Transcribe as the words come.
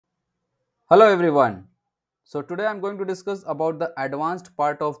Hello everyone. So today I'm going to discuss about the advanced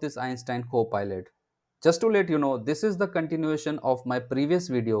part of this Einstein Copilot. Just to let you know, this is the continuation of my previous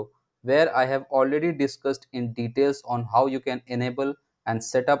video where I have already discussed in details on how you can enable and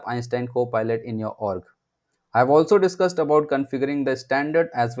set up Einstein Copilot in your org. I have also discussed about configuring the standard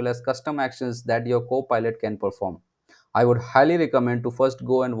as well as custom actions that your Copilot can perform. I would highly recommend to first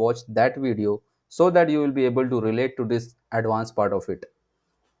go and watch that video so that you will be able to relate to this advanced part of it.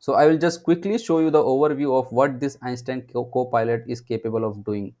 So I will just quickly show you the overview of what this Einstein Copilot is capable of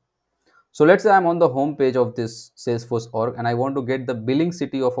doing. So let's say I'm on the home page of this Salesforce org and I want to get the billing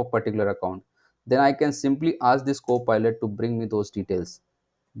city of a particular account. Then I can simply ask this Copilot to bring me those details.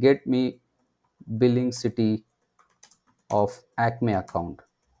 Get me billing city of Acme account.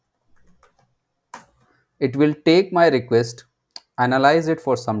 It will take my request, analyze it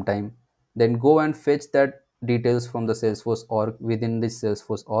for some time, then go and fetch that details from the Salesforce org within this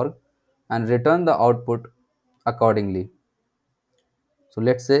Salesforce org and return the output accordingly. So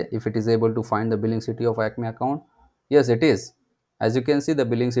let's say if it is able to find the billing city of Acme account, yes it is. As you can see, the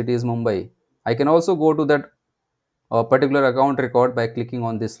billing city is Mumbai. I can also go to that particular account record by clicking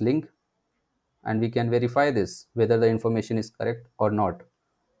on this link and we can verify this whether the information is correct or not.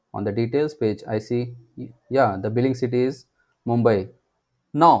 On the details page, I see, yeah, the billing city is Mumbai.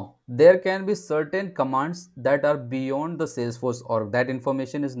 Now, there can be certain commands that are beyond the Salesforce or that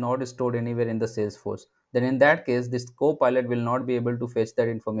information is not stored anywhere in the Salesforce. Then in that case, this Copilot will not be able to fetch that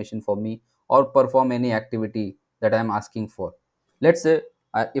information for me or perform any activity that I am asking for. Let's say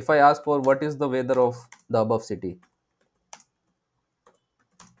if I ask for what is the weather of the above city.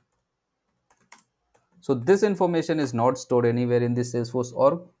 So this information is not stored anywhere in this Salesforce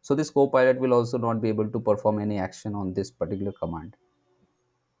org. So this Copilot will also not be able to perform any action on this particular command.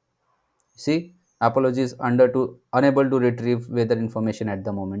 See, apology is unable to retrieve weather information at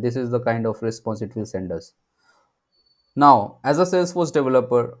the moment. This is the kind of response it will send us. Now, as a Salesforce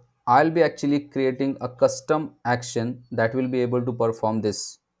developer, I'll be actually creating a custom action that will be able to perform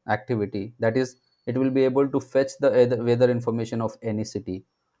this activity. That is, it will be able to fetch the weather information of any city.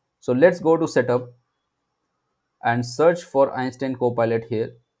 So let's go to setup and search for Einstein Copilot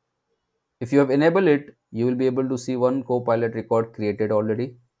here. If you have enabled it, you will be able to see one Copilot record created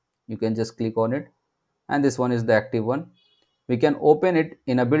already. You can just click on it and this one is the active one. We can open it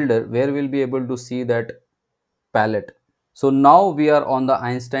in a builder where we'll be able to see that palette. So now we are on the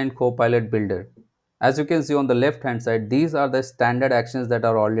Einstein Copilot builder. As you can see on the left hand side, these are the standard actions that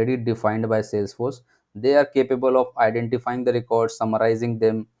are already defined by Salesforce. They are capable of identifying the records, summarizing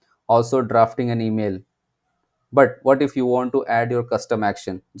them, also drafting an email. But what if you want to add your custom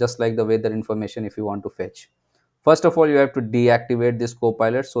action, just like the weather information if you want to fetch? First of all, you have to deactivate this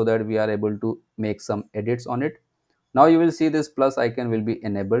Copilot so that we are able to make some edits on it. Now you will see this plus icon will be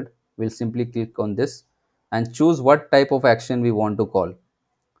enabled. We'll simply click on this and choose what type of action we want to call.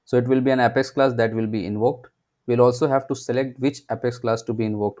 So it will be an Apex class that will be invoked. We'll also have to select which Apex class to be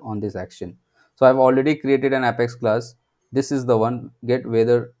invoked on this action. So I've already created an Apex class. This is the one, get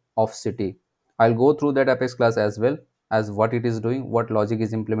weather of city. I'll go through that Apex class as well as what it is doing, what logic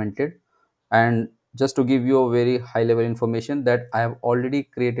is implemented. And just to give you a very high level information that I have already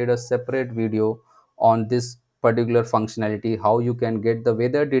created a separate video on this particular functionality, how you can get the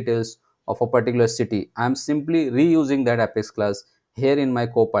weather details of a particular city. I'm simply reusing that Apex class here in my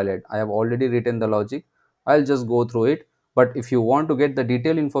Copilot. I have already written the logic. I'll just go through it. But if you want to get the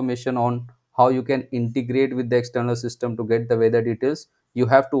detailed information on how you can integrate with the external system to get the weather details, you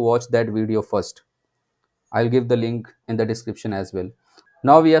have to watch that video first. I'll give the link in the description as well.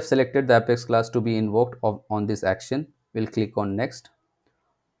 Now we have selected the Apex class to be invoked on this action. We'll click on next.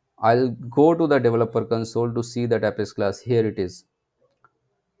 I'll go to the developer console to see that Apex class. Here it is.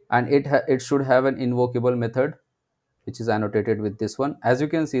 And it should have an invocable method which is annotated with this one. As you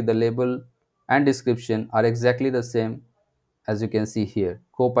can see, the label and description are exactly the same as you can see here.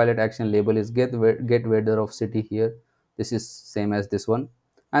 Copilot action label is get weather of city here. This is same as this one.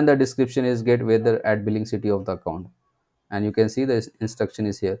 And the description is get weather at billing city of the account. And you can see the instruction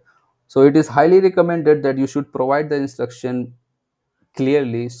is here. So it is highly recommended that you should provide the instruction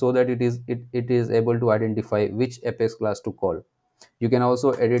clearly so that it is able to identify which Apex class to call. You can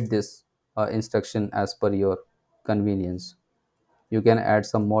also edit this instruction as per your convenience. You can add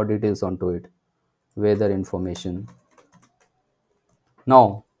some more details onto it, weather information.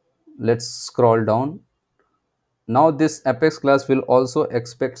 Now let's scroll down. Now this Apex class will also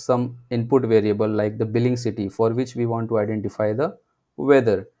expect some input variable like the billing city for which we want to identify the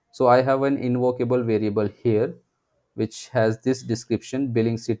weather. So I have an invocable variable here which has this description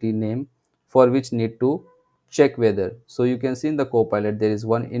billing city name for which need to check weather. So you can see in the Copilot there is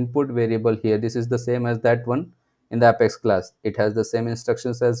one input variable here. This is the same as that one in the Apex class. It has the same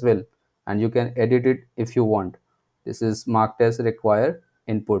instructions as well, and you can edit it if you want. This is marked as require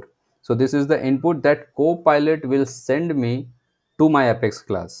input. So this is the input that Copilot will send me to my Apex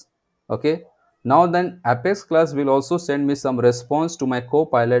class. Okay. Now then Apex class will also send me some response to my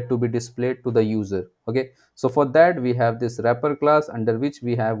Copilot to be displayed to the user. Okay. So for that we have this wrapper class, under which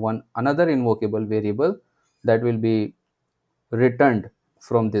we have one another invocable variable that will be returned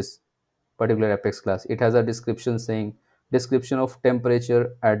from this particular Apex class. It has a description saying description of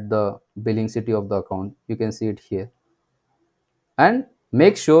temperature at the billing city of the account. You can see it here. And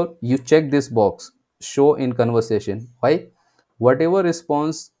make sure you check this box, show in conversation. Why? Whatever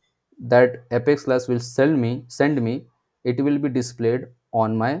response that Apex class will send me, it will be displayed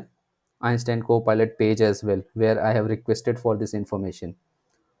on my Einstein Copilot page as well, where I have requested for this information.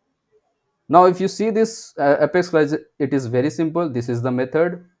 Now if you see this Apex class, it is very simple. This is the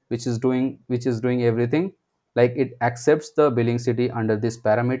method which is doing everything. Like, it accepts the billing city under this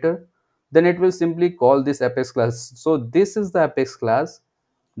parameter, then it will simply call this Apex class. So this is the Apex class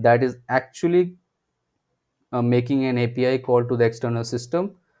that is actually making an API call to the external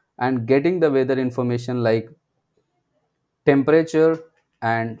system and getting the weather information like temperature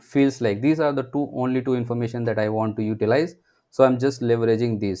and feels like. These are the only two information that I want to utilize, so I'm just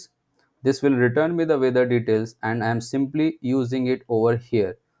leveraging these. This will return me the weather details, and I'm simply using it over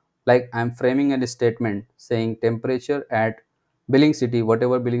here. Like, I'm framing a statement saying temperature at billing city,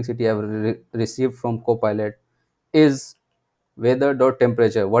 whatever billing city I've received from Copilot, is weather dot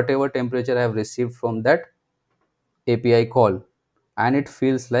temperature, whatever temperature I have received from that API call, and it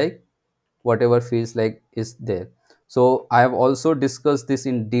feels like whatever feels like is there. So I have also discussed this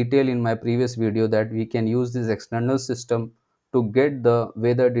in detail in my previous video, that we can use this external system to get the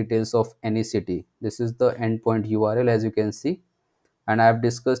weather details of any city. This is the endpoint URL, as you can see, and I have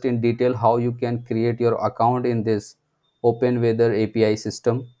discussed in detail how you can create your account in this open weather API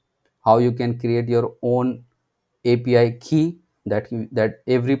system, how you can create your own API key, that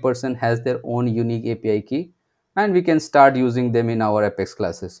every person has their own unique API key, and we can start using them in our Apex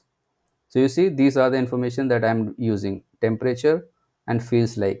classes. So you see, these are the information that I'm using: temperature and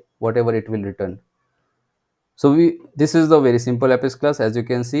feels like, whatever it will return. So this is the very simple Apex class. As you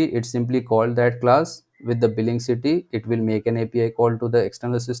can see, it's simply called that class with the billing city. It will make an API call to the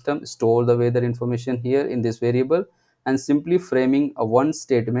external system, store the weather information here in this variable, and simply framing a one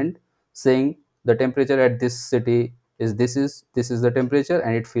statement saying the temperature at this city is this is the temperature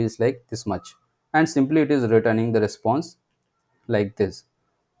and it feels like this much, and simply it is returning the response like this.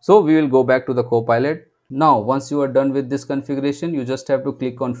 So we will go back to the Copilot. Now once you are done with this configuration, you just have to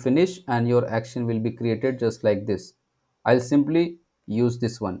click on finish and your action will be created just like this. I'll simply use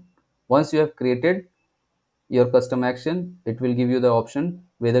this one. Once you have created your custom action, it will give you the option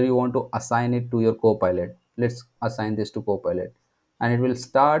whether you want to assign it to your Copilot. Let's assign this to Copilot, and it will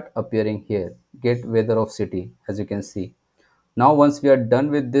start appearing here, get weather of city, as you can see. Now once we are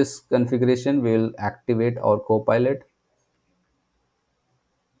done with this configuration, we will activate our Copilot.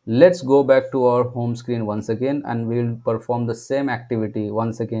 Let's go back to our home screen once again, and we'll perform the same activity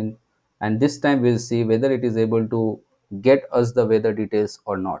once again, and this time we'll see whether it is able to get us the weather details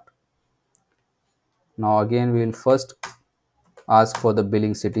or not. Now again we will first ask for the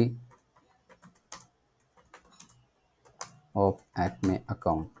billing city of Acme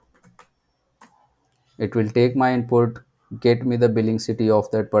account. It will take my input, get me the billing city of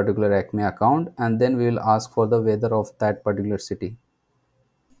that particular Acme account, and then we will ask for the weather of that particular city.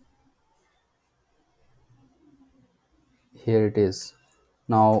 Here it is.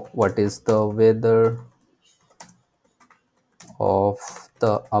 Now what is the weather of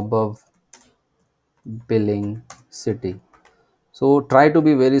the above billing city? So try to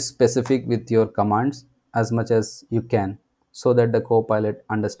be very specific with your commands as much as you can, so that the Copilot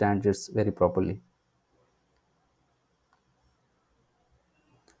understands it very properly.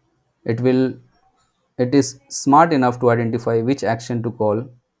 It is smart enough to identify which action to call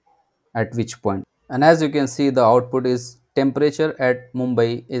at which point. And as you can see, the output is temperature at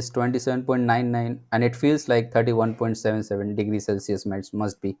Mumbai is 27.99 and it feels like 31.77 degrees Celsius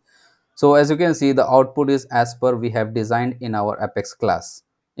must be. So as you can see, the output is as per we have designed in our Apex class.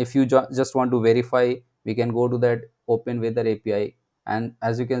 If you just want to verify, we can go to that open weather API, and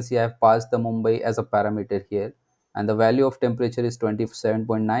as you can see, I have passed the Mumbai as a parameter here, and the value of temperature is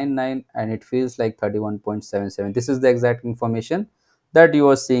 27.99 and it feels like 31.77. This is the exact information that you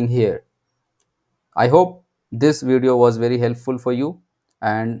are seeing here. I hope this video was very helpful for you,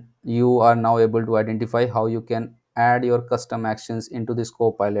 and you are now able to identify how you can add your custom actions into this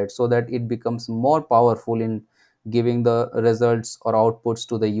Copilot so that it becomes more powerful in giving the results or outputs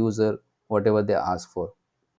to the user whatever they ask for.